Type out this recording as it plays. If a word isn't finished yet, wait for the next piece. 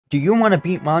Do you want to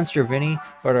beat Monster Vinny,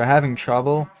 but are having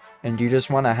trouble, and you just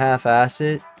want to half-ass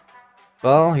it?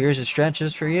 Well, here's a strat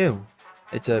just for you.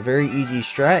 It's a very easy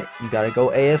strat. You gotta go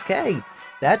AFK.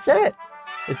 That's it.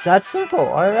 It's that simple.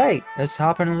 Alright, let's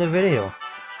hop into the video.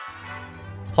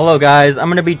 Hello guys, I'm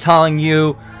gonna be telling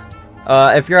you,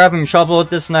 if you're having trouble with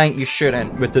this night, you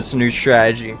shouldn't with this new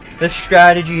strategy. This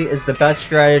strategy is the best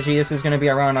strategy. This is gonna be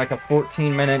around like a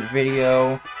 14-minute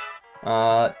video.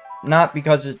 Not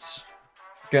because it's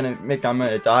I'm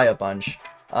gonna die a bunch.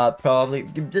 Probably,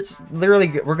 it's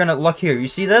literally, we're gonna, look here, you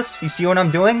see this? You see what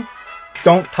I'm doing?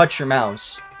 Don't touch your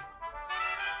mouse.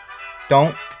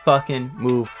 Don't fucking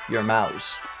move your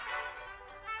mouse.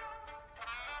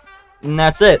 And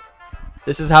that's it.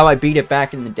 This is how I beat it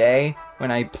back in the day, when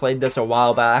I played this a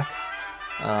while back.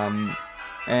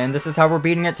 And this is how we're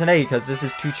beating it today, because this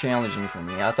is too challenging for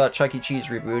me. I thought Chuck E. Cheese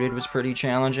Rebooted was pretty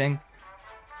challenging.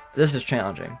 This is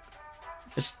challenging.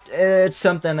 It's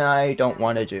something I don't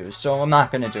want to do, so I'm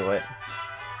not going to do it.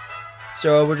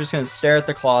 So we're just going to stare at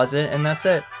the closet, and that's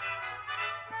it.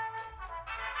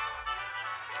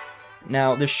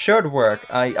 Now, this should work.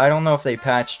 I don't know if they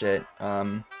patched it.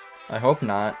 I hope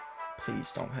not.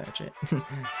 Please don't patch it.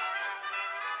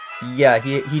 Yeah,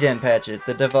 he didn't patch it.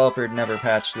 The developer never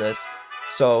patched this.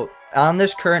 So, on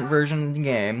this current version of the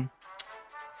game,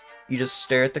 you just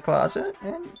stare at the closet,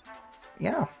 and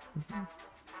yeah.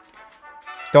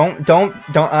 Don't,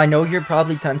 I know you're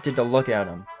probably tempted to look at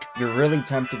him. You're really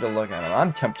tempted to look at him.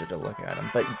 I'm tempted to look at him,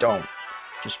 but don't.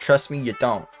 Just trust me, you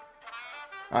don't.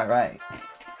 Alright.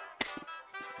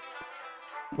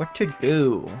 What to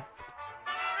do?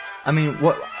 I mean,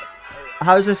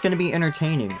 how is this going to be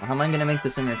entertaining? How am I going to make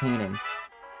this entertaining?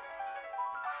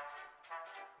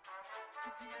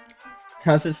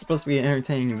 How's this supposed to be an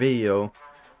entertaining video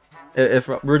if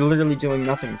we're literally doing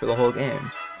nothing for the whole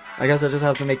game? I guess I just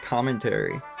have to make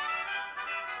commentary.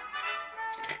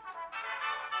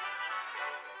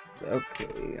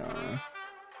 Okay,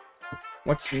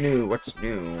 what's new? What's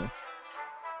new?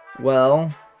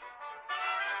 Well,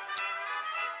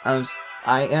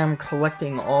 I am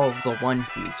collecting all of the One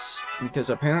Piece, because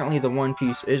apparently the One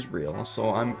Piece is real,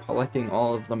 so I'm collecting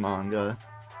all of the manga.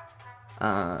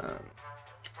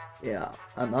 Yeah,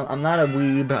 I'm not a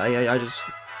weeb,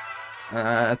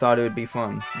 I thought it would be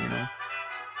fun, you know?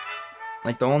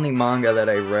 Like, the only manga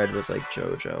that I read was, like,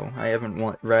 JoJo. I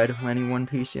haven't read any One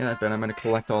Piece yet, but I'm gonna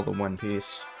collect all the One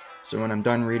Piece. So when I'm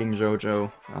done reading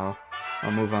JoJo, I'll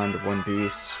move on to One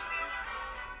Piece.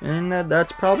 And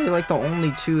that's probably, like, the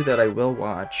only two that I will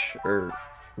watch, or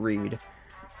read.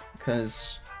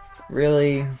 Because,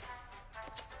 really,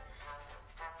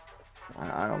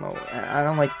 I don't know. I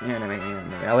don't like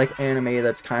anime. I like anime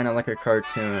that's kind of like a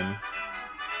cartoon.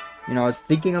 You know, I was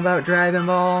thinking about Dragon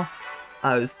Ball.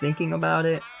 I was thinking about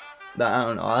it, but I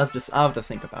don't know. I'll have to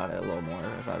think about it a little more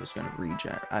if I was gonna read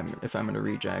if I'm gonna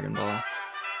read Dragon Ball.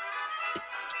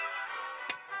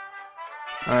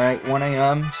 Alright, 1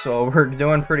 AM, so we're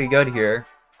doing pretty good here.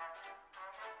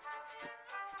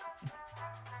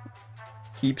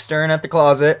 Keep staring at the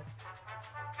closet.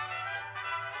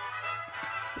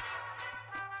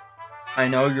 I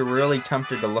know you're really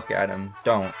tempted to look at him.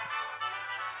 Don't.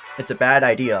 It's a bad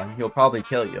idea. He'll probably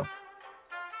kill you.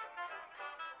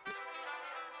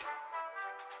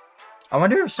 I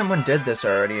wonder if someone did this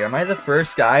already. Am I the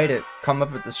first guy to come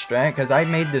up with this strat? Because I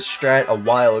made this strat a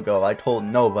while ago. I told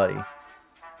nobody.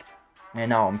 And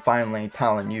now I'm finally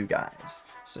telling you guys.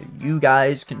 So you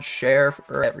guys can share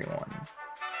for everyone.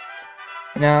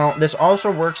 Now, this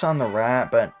also works on the rat,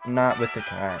 but not with the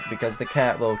cat. Because the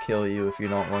cat will kill you if you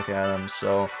don't look at him.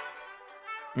 So,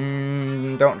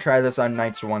 don't try this on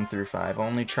nights 1 through 5.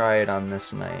 Only try it on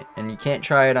this night. And you can't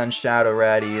try it on Shadow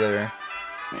Rat either.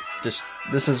 This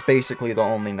is basically the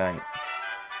only night.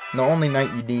 The only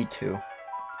night you need to.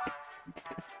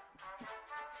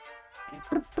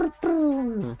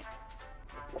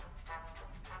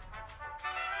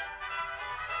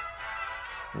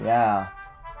 Yeah.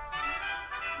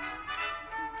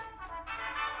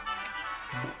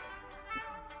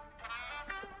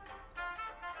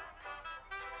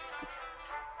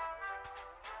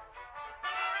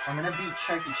 I'm gonna beat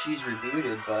Chuck E. Cheese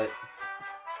Rebooted, but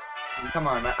come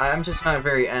on, I'm just not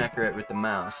very accurate with the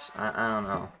mouse. I don't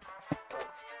know.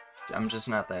 I'm just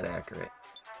not that accurate.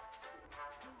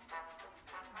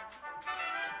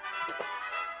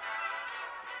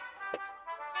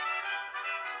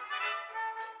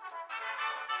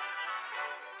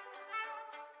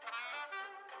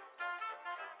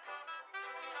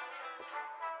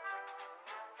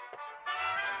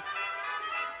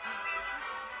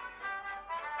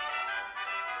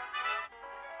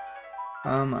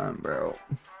 Come on, bro.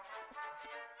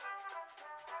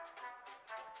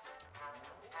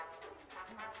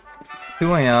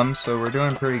 2 a.m., so we're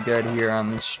doing pretty good here on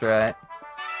this strat.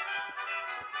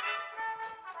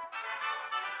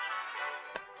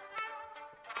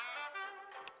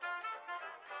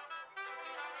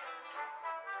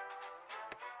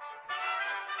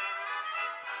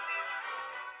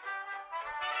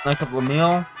 Like if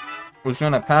Lamille was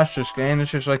gonna patch this game,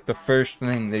 this is like the first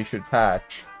thing they should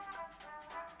patch.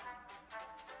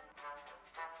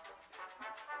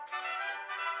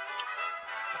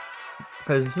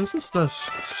 Because this is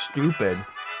just stupid.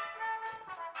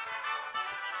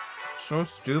 So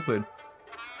stupid.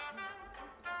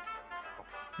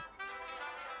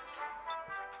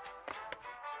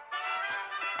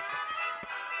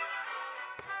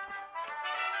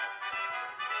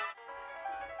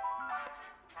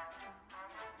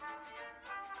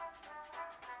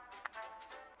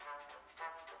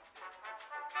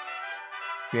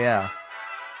 Yeah.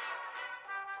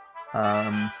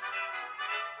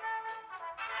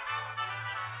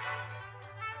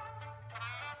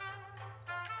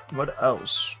 What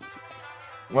else?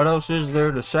 What else is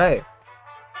there to say?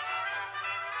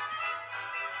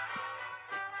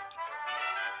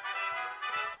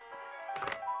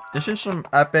 This is some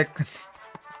epic...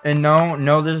 And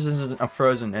no, this isn't a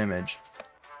frozen image.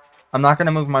 I'm not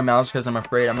gonna move my mouse because I'm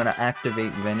afraid I'm gonna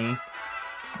activate Vinnie.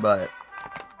 But...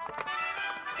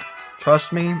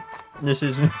 trust me, this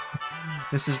is...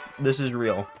 this is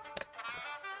real.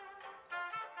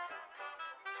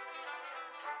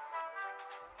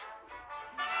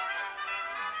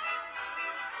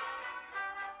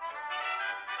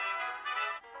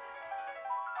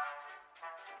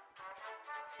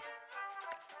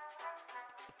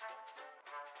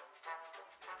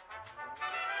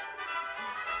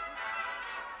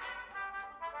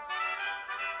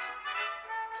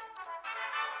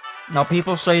 Now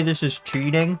people say this is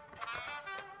cheating.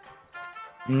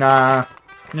 Nah,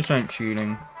 this ain't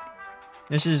cheating.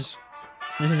 This is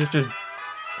just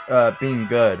being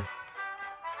good.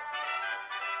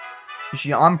 You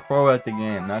see, I'm pro at the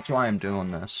game. That's why I'm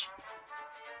doing this.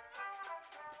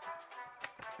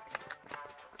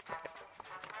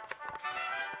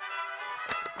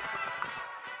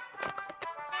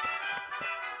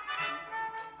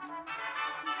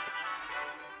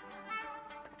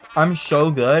 I'm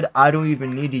so good, I don't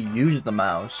even need to use the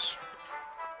mouse.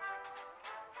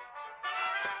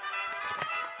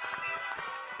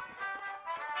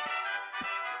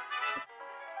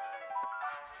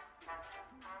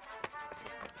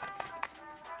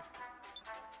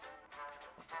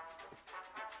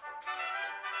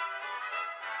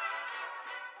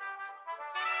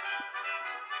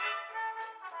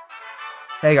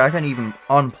 Hey, I can even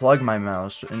unplug my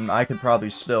mouse, and I could probably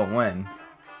still win.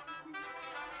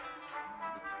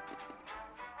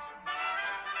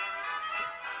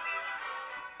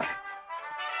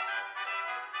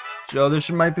 So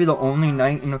this might be the only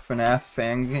night in a FNAF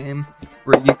fan game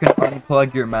where you can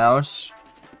unplug your mouse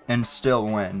and still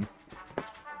win.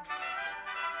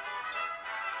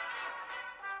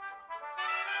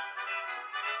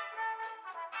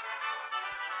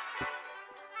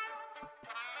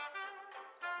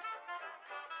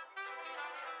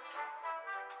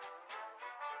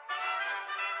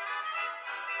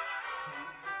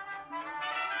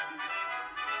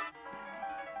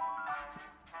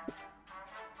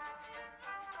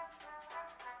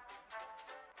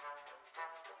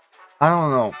 I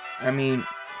don't know. I mean,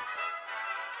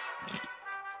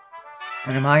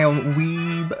 am I a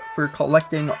weeb for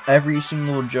collecting every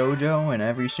single JoJo and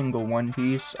every single One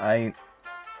Piece?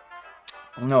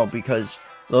 No, because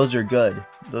those are good.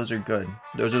 Those are good.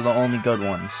 Those are the only good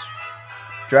ones.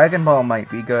 Dragon Ball might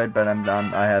be good, but I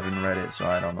haven't read it, so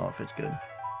I don't know if it's good.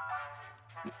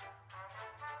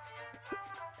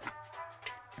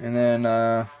 And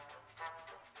then,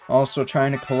 also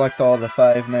trying to collect all the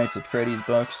Five Nights at Freddy's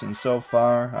books, and so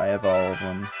far, I have all of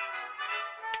them.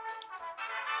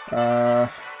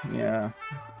 Yeah.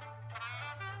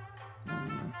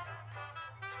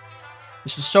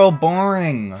 This is so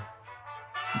boring!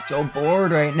 I'm so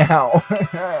bored right now!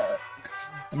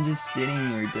 I'm just sitting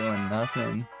here doing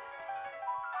nothing.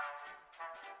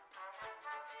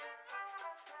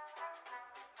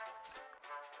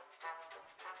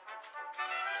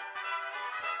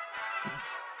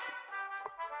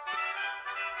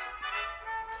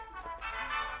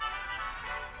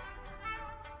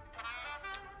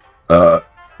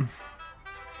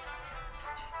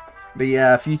 But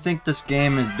yeah, if you think this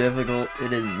game is difficult,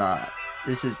 it is not.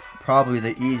 This is probably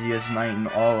the easiest night in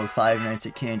all of Five Nights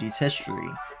at Candy's history,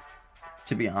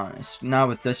 to be honest. Not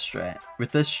with this strat.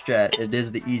 With this strat, it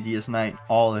is the easiest night in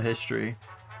all of history.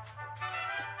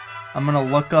 I'm gonna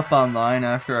look up online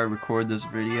after I record this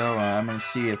video. I'm gonna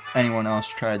see if anyone else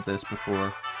tried this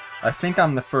before. I think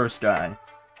I'm the first guy.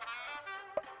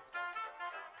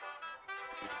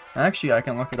 Actually, I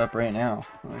can look it up right now.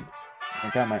 I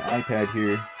got my iPad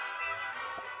here.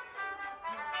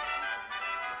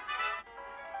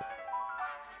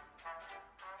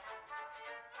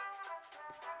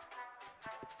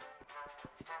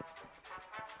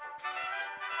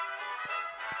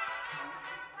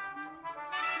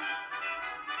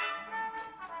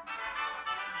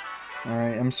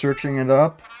 Alright, I'm searching it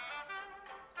up.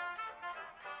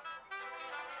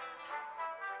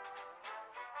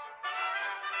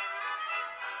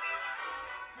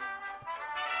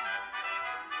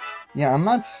 Yeah, I'm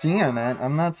not seeing it.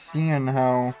 I'm not seeing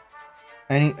how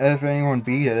if anyone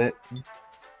beat it.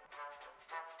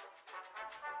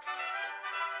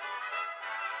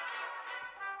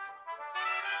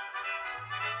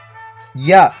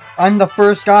 Yeah, I'm the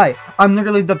first guy. I'm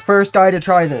literally the first guy to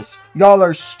try this. Y'all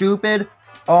are stupid.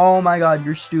 Oh my god,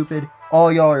 you're stupid.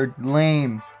 All y'all are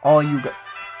lame. All you got.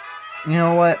 You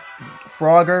know what?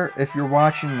 Frogger, if you're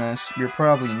watching this, you're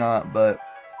probably not, but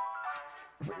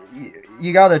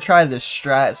you gotta try this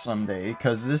strat someday,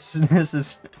 because this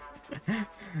is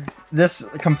this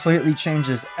completely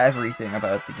changes everything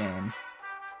about the game.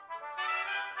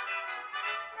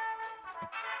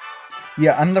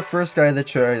 Yeah, I'm the first guy to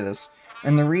try this.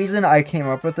 And the reason I came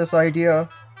up with this idea,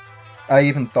 I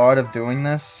even thought of doing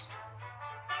this,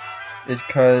 is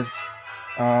because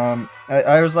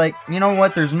I was like, you know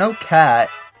what, there's no cat.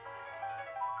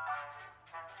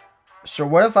 So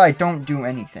what if I don't do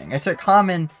anything? It's a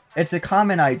common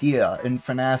idea in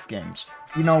FNAF games.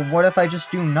 You know, what if I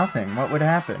just do nothing? What would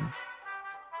happen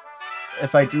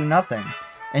if I do nothing?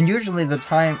 And usually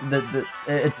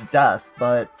it's death,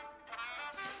 but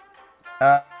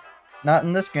not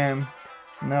in this game.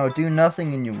 No, do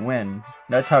nothing and you win.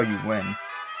 That's how you win.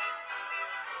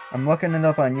 I'm looking it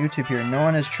up on YouTube here. No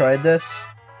one has tried this.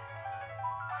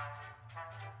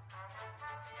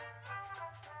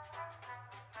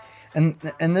 And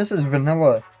this is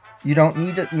vanilla. You don't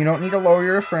need to lower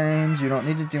your frames. You don't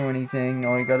need to do anything.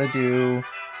 All you gotta do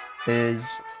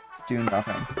is do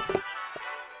nothing.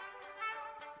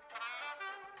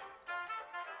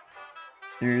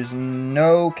 There's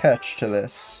no catch to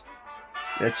this.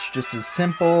 It's just as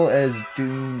simple as do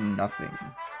nothing.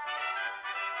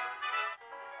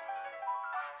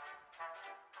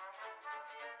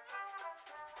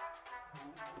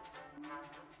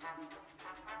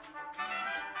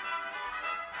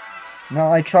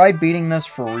 Now, I tried beating this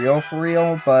for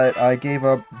real, but I gave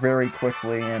up very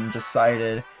quickly and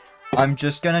decided I'm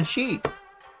just gonna cheat.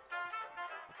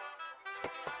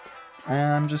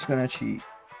 I'm just gonna cheat.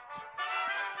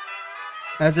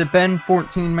 Has it been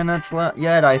 14 minutes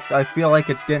yet? I feel like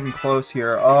it's getting close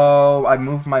here. Oh, I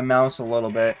moved my mouse a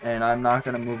little bit, and I'm not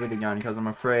gonna move it again because I'm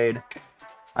afraid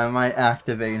I might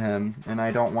activate him, and I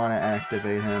don't want to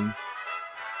activate him.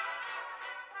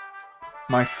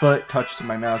 My foot touched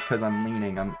my mouse because I'm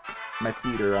leaning. My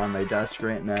feet are on my desk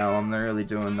right now. I'm literally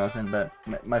doing nothing, but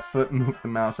my foot moved the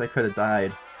mouse. I could have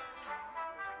died.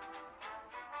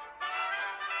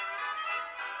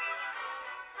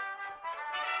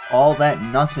 All that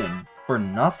nothing for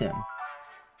nothing.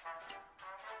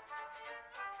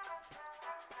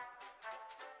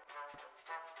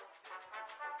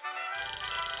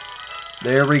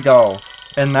 There we go.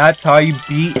 And that's how you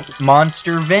beat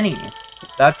Monster Vinnie.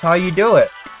 That's how you do it.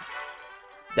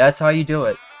 That's how you do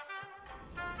it.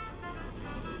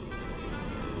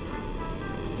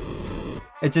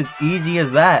 It's as easy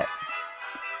as that.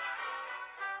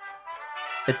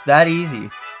 It's that easy.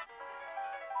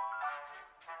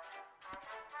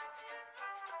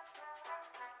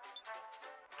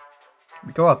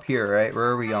 We go up here, right? Where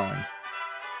are we going?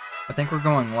 I think we're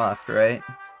going left, right?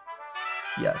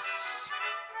 Yes.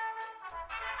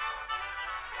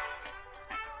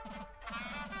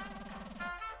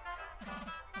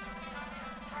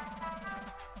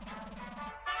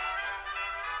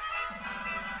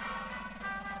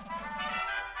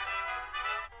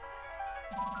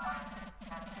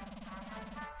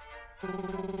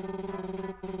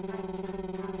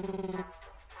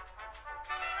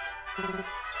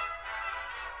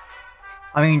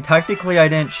 I mean, technically I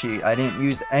didn't cheat. I didn't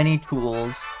use any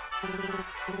tools.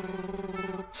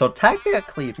 So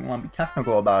technically, if you want to be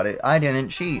technical about it, I didn't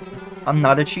cheat. I'm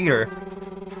not a cheater.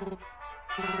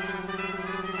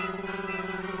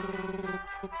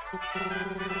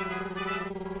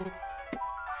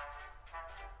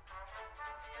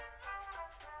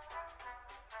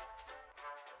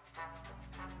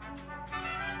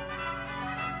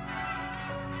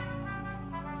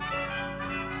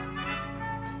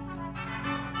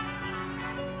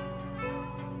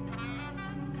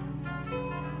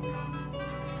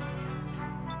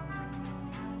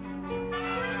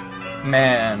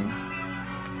 Man.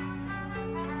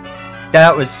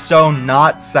 That was so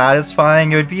not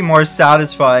satisfying. It would be more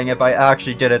satisfying if I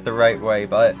actually did it the right way,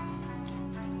 but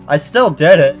I still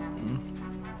did it.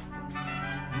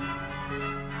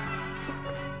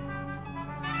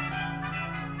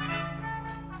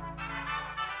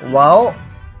 Well,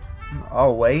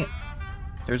 oh wait,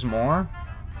 there's more?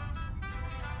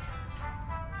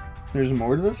 There's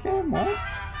more to this game? What?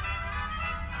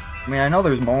 I mean, I know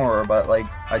there's more, but like,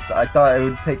 I thought it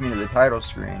would take me to the title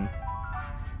screen.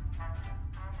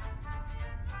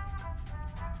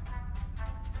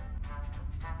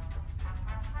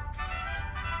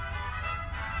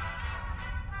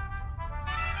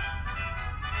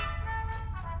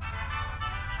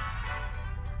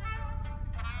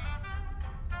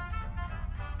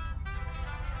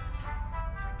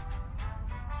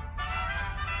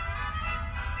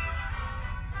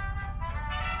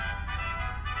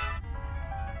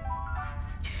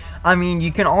 I mean,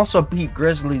 you can also beat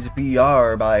Grizzly's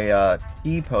VR by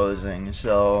T-posing,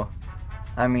 so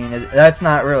I mean, that's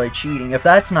not really cheating. If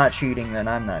that's not cheating, then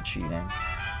I'm not cheating.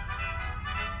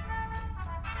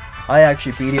 I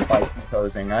actually beat it by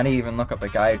T-posing. I didn't even look up a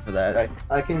guide for that.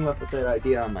 I came up with that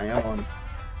idea on my own,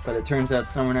 but it turns out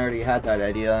someone already had that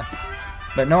idea.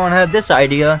 But no one had this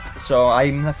idea, so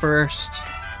I'm the first.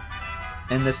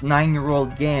 In this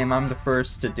 9-year-old game, I'm the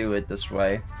first to do it this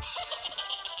way.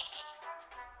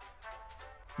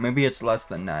 Maybe it's less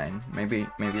than 9. Maybe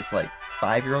it's like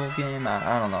 5-year-old game.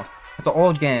 I don't know. It's an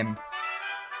old game.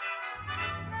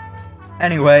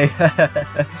 Anyway,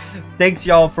 thanks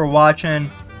y'all for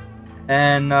watching.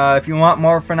 And if you want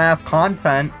more FNAF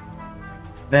content,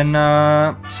 then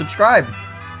subscribe.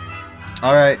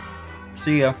 Alright,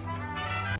 see ya.